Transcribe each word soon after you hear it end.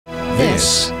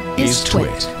This is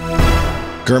TWiT.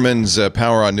 Gurman's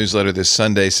Power On newsletter this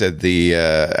Sunday said the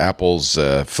Apple's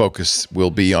focus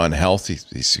will be on health. He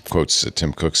quotes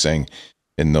Tim Cook saying,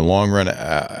 in the long run,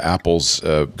 Apple's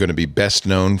going to be best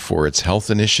known for its health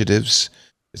initiatives.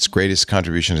 Its greatest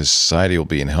contribution to society will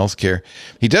be in healthcare.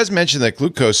 He does mention that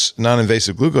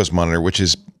non-invasive glucose monitor, which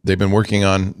is they've been working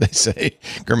on, they say,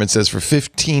 Gurman says, for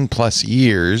 15 plus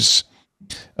years.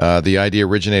 The idea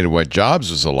originated while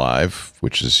Jobs was alive,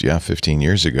 which is, 15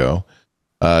 years ago.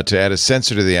 To add a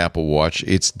sensor to the Apple Watch,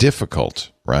 it's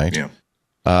difficult, right?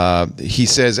 Yeah. He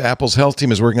says Apple's health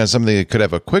team is working on something that could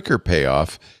have a quicker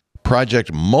payoff.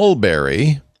 Project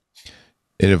Mulberry.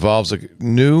 It involves a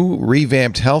new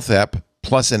revamped health app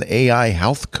plus an AI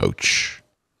health coach.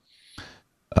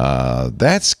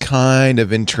 That's kind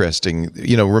of interesting.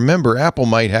 Remember, Apple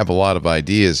might have a lot of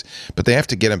ideas, but they have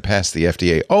to get them past the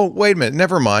FDA. Oh, wait a minute.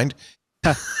 Never mind.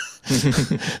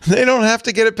 They don't have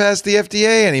to get it past the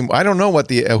FDA anymore. I don't know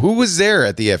who was there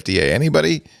at the FDA.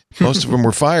 Anybody? Most of them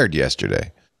were fired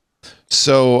yesterday.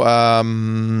 So, but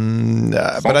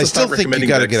I still think you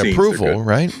got to get approval,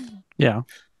 right? Yeah.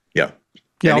 Yeah.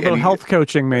 Yeah, although health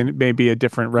coaching may be a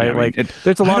different, right? Yeah,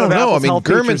 there's a lot of Apple's health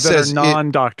Gurman features says that are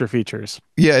non-doctor features.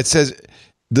 Yeah, it says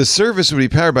the service would be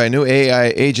powered by a new AI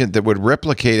agent that would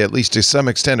replicate, at least to some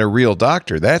extent, a real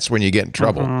doctor. That's when you get in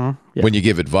trouble, when you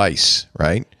give advice,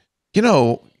 right?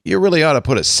 You really ought to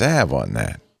put a salve on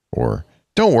that. Or,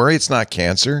 don't worry, it's not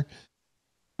cancer.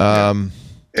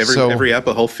 Every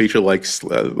Apple Health feature like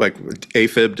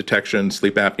AFib detection,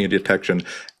 sleep apnea detection,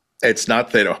 it's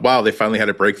not that, wow, they finally had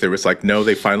a breakthrough. It's like, no,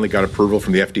 they finally got approval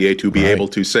from the FDA to be able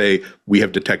to say, we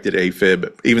have detected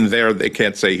AFib. Even there, they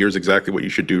can't say, here's exactly what you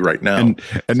should do right now. And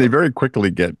they very quickly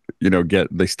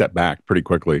they step back pretty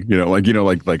quickly.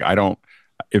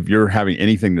 If you're having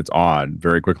anything that's odd,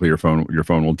 very quickly your phone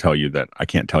will tell you that I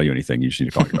can't tell you anything. You just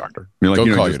need to call your doctor.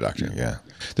 Go call your doctor. Yeah.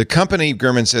 The company,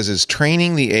 Gurman says, is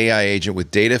training the AI agent with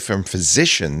data from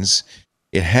physicians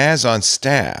it has on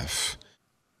staff.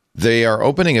 They are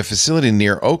opening a facility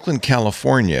near Oakland,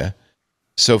 California,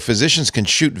 so physicians can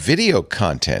shoot video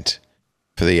content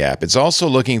for the app. It's also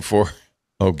looking for,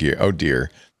 oh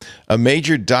dear, a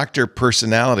major doctor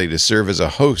personality to serve as a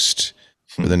host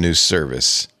for the new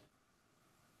service.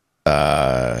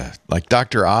 Like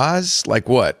Dr. Oz? Like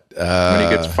what? When he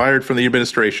gets fired from the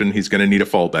administration, he's going to need a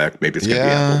fallback. Maybe it's going to be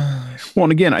Apple. Well,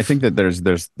 and again, I think that there's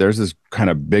this kind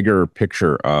of bigger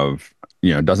picture of,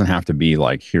 it doesn't have to be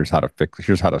like, here's how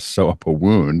to sew up a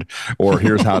wound, or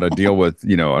here's how to deal with,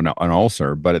 an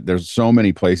ulcer. But there's so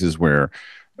many places where,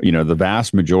 the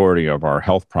vast majority of our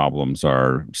health problems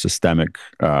are systemic,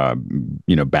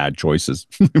 bad choices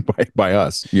by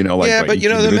us, but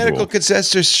the medical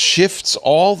consensus shifts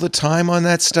all the time on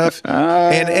that stuff.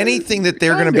 And anything that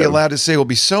they're going to be allowed to say will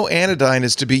be so anodyne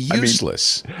as to be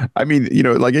useless.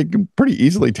 It can pretty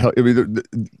easily tell.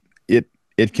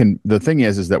 It can. The thing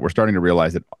is that we're starting to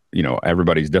realize that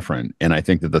everybody's different, and I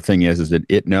think that the thing is that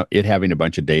it having a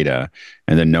bunch of data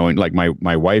and then knowing, like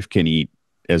my wife can eat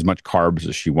as much carbs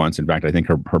as she wants. In fact, I think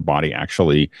her body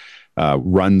actually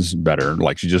runs better.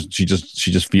 Like she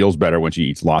just feels better when she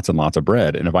eats lots and lots of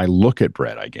bread. And if I look at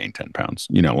bread, I gain 10 pounds.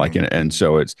 And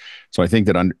so I think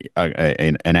that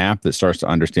an app that starts to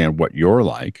understand what you're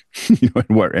like,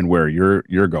 and where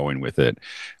you're going with it,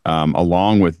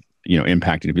 along with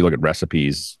impacting. If you look at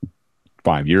recipes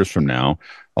 5 years from now,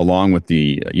 along with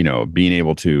the, being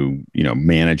able to,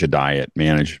 manage a diet,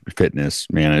 manage fitness,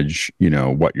 manage,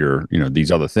 what you're,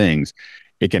 these other things,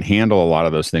 it can handle a lot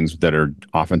of those things that are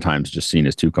oftentimes just seen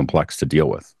as too complex to deal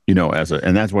with,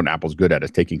 and that's what Apple's good at,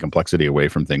 is taking complexity away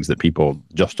from things that people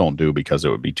just don't do because it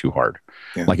would be too hard.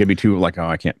 Yeah. Like it'd be too oh,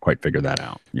 I can't quite figure that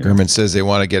out. Gurman says they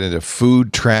want to get into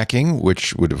food tracking,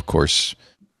 which would, of course,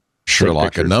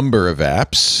 Sherlock a number of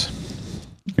apps.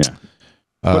 Yeah.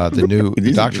 The new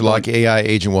Dr. Lock AI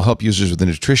agent will help users with the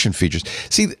nutrition features.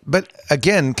 See, but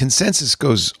again, consensus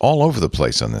goes all over the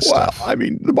place on this stuff. I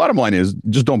mean, the bottom line is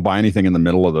just don't buy anything in the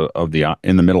middle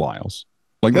in the middle aisles.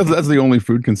 Like that's the only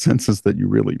food consensus that you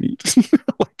really need.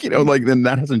 Then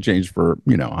that hasn't changed for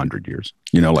 100 years.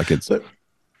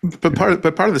 But part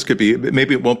of this could be,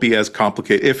 maybe it won't be as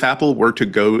complicated. If Apple were to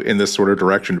go in this sort of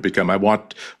direction to become,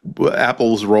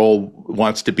 Apple's role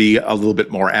wants to be a little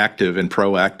bit more active and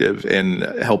proactive in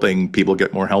helping people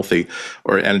get more healthy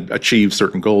and achieve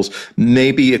certain goals.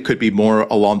 Maybe it could be more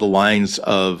along the lines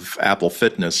of Apple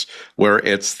Fitness, where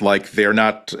it's like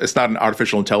it's not an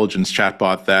artificial intelligence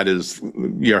chatbot that is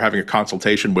you're having a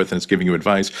consultation with and it's giving you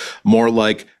advice. More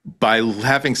like, by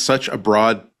having such a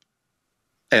broad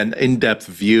an in-depth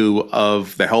view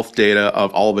of the health data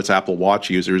of all of its Apple Watch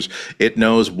users. It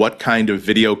knows what kind of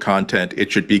video content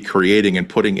it should be creating and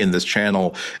putting in this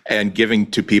channel and giving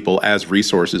to people as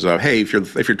resources of, hey, if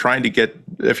you're trying to get,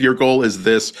 if your goal is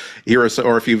this, here is,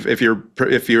 or if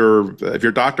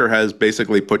your doctor has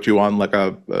basically put you on like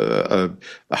a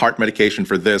heart medication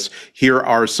for this, here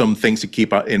are some things to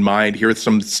keep in mind. Here are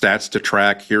some stats to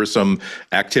track. Here are some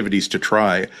activities to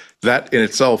try. That in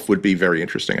itself would be very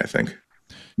interesting, I think.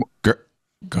 Go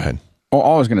ahead. Well,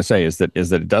 all I was going to say is that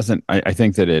it doesn't. I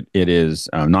think that it is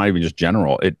not even just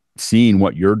general. It seeing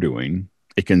what you're doing,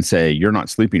 it can say you're not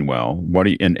sleeping well. What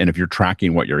do you, and if you're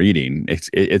tracking what you're eating,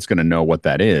 it's going to know what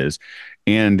that is.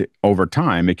 And over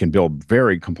time, it can build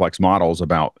very complex models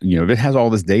about, if it has all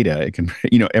this data, it can,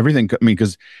 everything. I mean,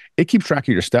 because it keeps track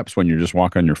of your steps when you're just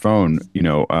walking on your phone.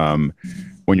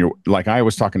 When you're like, I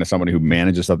was talking to somebody who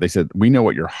manages stuff. They said, we know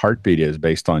what your heartbeat is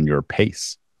based on your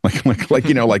pace.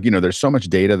 There's so much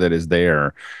data that is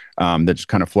there that's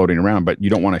kind of floating around, but you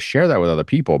don't want to share that with other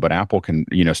people. But Apple can,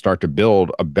 start to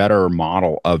build a better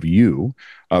model of you,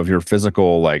 of your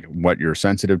physical, like what you're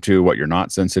sensitive to, what you're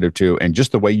not sensitive to, and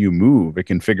just the way you move. It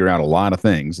can figure out a lot of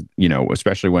things,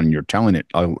 especially when you're telling it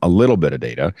a little bit of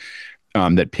data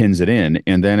that pins it in,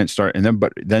 and then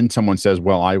but then someone says,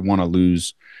 well, I want to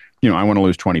lose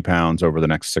 20 pounds over the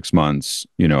next 6 months,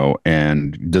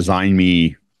 and design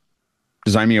me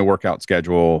a workout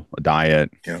schedule, a diet,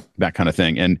 that kind of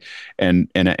thing. And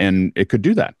it could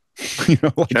do that.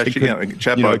 ChatGPT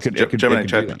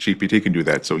can do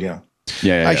that. So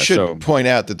I should point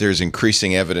out that there's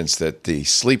increasing evidence that the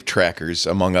sleep trackers,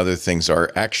 among other things,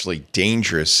 are actually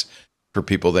dangerous for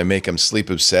people. They make them sleep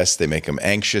obsessed. They make them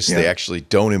anxious. They actually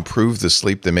don't improve the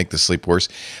sleep. They make the sleep worse.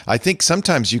 I think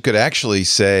sometimes you could actually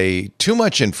say too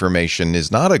much information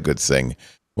is not a good thing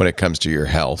when it comes to your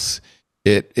health.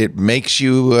 It makes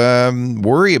you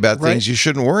worry about things you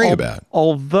shouldn't worry about.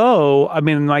 Although, I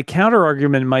mean, my counter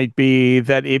argument might be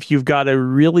that if you've got a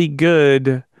really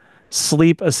good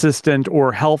sleep assistant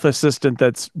or health assistant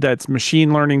that's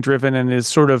machine learning driven and is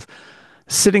sort of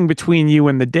sitting between you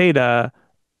and the data,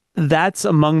 that's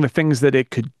among the things that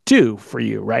it could do for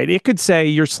you, right? It could say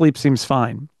your sleep seems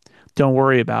fine. Don't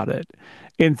worry about it.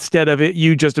 Instead of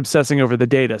you just obsessing over the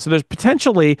data. So there's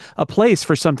potentially a place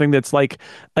for something that's like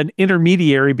an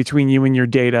intermediary between you and your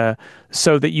data,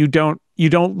 so that you don't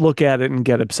look at it and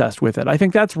get obsessed with it. I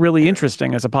think that's really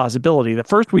interesting as a possibility.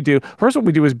 First what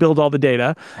we do is build all the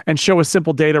data and show a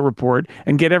simple data report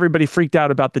and get everybody freaked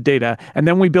out about the data. And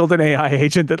then we build an AI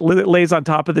agent that lays on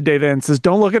top of the data and says,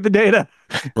 don't look at the data.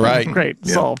 Right. Great.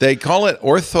 Solved. They call it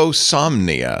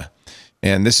orthosomnia.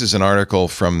 And this is an article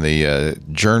from the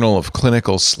Journal of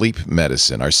Clinical Sleep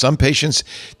Medicine. Are some patients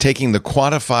taking the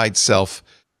quantified self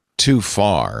too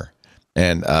far?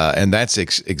 And that's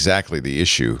exactly the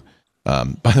issue.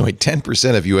 By the way,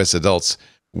 10% of U.S. adults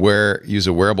use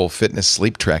a wearable fitness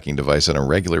sleep tracking device on a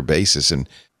regular basis, and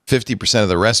 50% of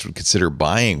the rest would consider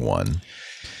buying one.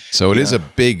 So it is a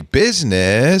big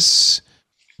business,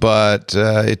 but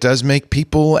it does make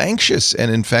people anxious.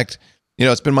 And in fact,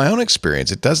 it's been my own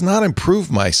experience. It does not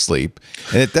improve my sleep,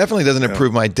 and it definitely doesn't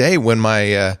improve my day when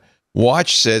my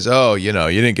watch says, oh, you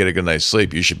didn't get a good night's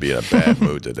sleep. You should be in a bad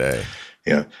mood today.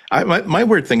 Yeah. My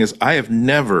weird thing is I have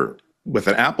never, with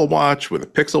an Apple Watch, with a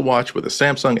Pixel Watch, with a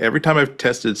Samsung, every time I've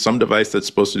tested some device that's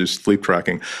supposed to do sleep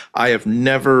tracking, I have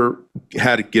never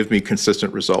had it give me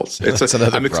consistent results. That's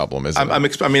another problem, isn't it? I'm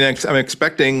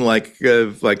expecting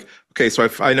okay, so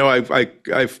I know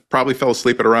I've probably fell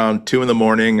asleep at around 2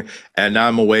 a.m, and now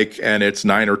I'm awake and it's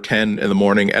 9 or 10 in the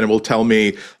morning, and it will tell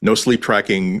me no sleep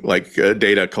tracking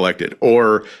data collected,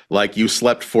 or you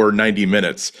slept for 90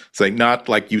 minutes. It's not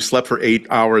like you slept for 8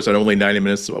 hours and only 90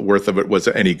 minutes worth of it was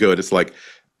any good. It's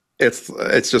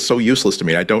it's just so useless to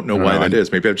me. I don't know why that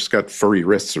is. Maybe I've just got furry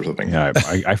wrists or something. Yeah,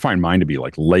 I find mine to be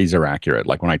laser accurate.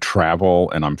 Like when I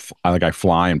travel and I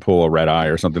fly and pull a red eye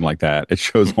or something like that, it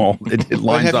shows all. It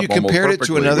lines up. Have you compared it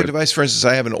to another device? For instance,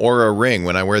 I have an Aura Ring.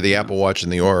 When I wear the Apple Watch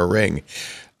and the Aura Ring,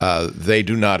 they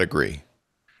do not agree.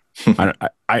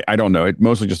 I don't know. It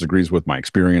mostly just agrees with my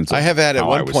experience. I have had at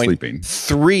one point sleeping.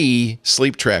 3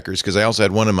 sleep trackers, because I also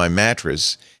had one in my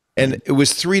mattress, and it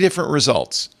was 3 different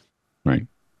results. Right.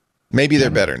 Maybe they're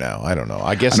better now. I don't know.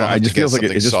 I guess it just feels like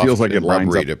it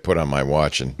lines up to put on my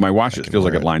watch, and my watch. It feels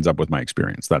like it lines up with my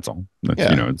experience. That's all.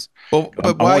 It's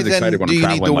but why then do you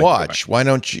need the watch? Why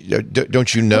don't you?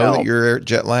 Don't you know that you're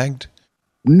jet lagged?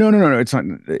 No. It's not.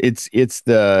 It's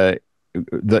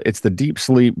it's the deep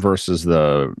sleep versus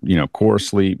the, core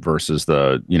sleep versus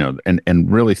the,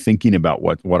 and really thinking about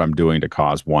what I'm doing to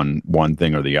cause one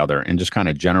thing or the other, and just kind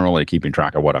of generally keeping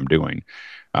track of what I'm doing.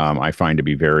 I find to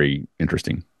be very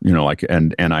interesting,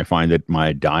 and I find that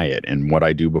my diet and what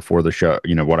I do before the show,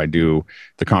 what I do,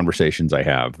 the conversations I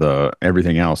have,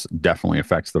 everything else definitely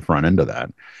affects the front end of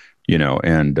that.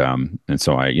 And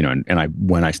so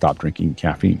when I stopped drinking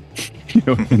caffeine,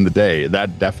 in the day,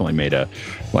 that definitely made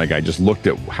I just looked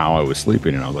at how I was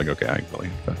sleeping and I was like, okay, I really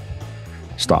have to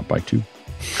stop by 2,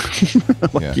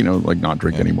 not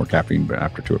drink any more caffeine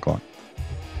after 2 o'clock.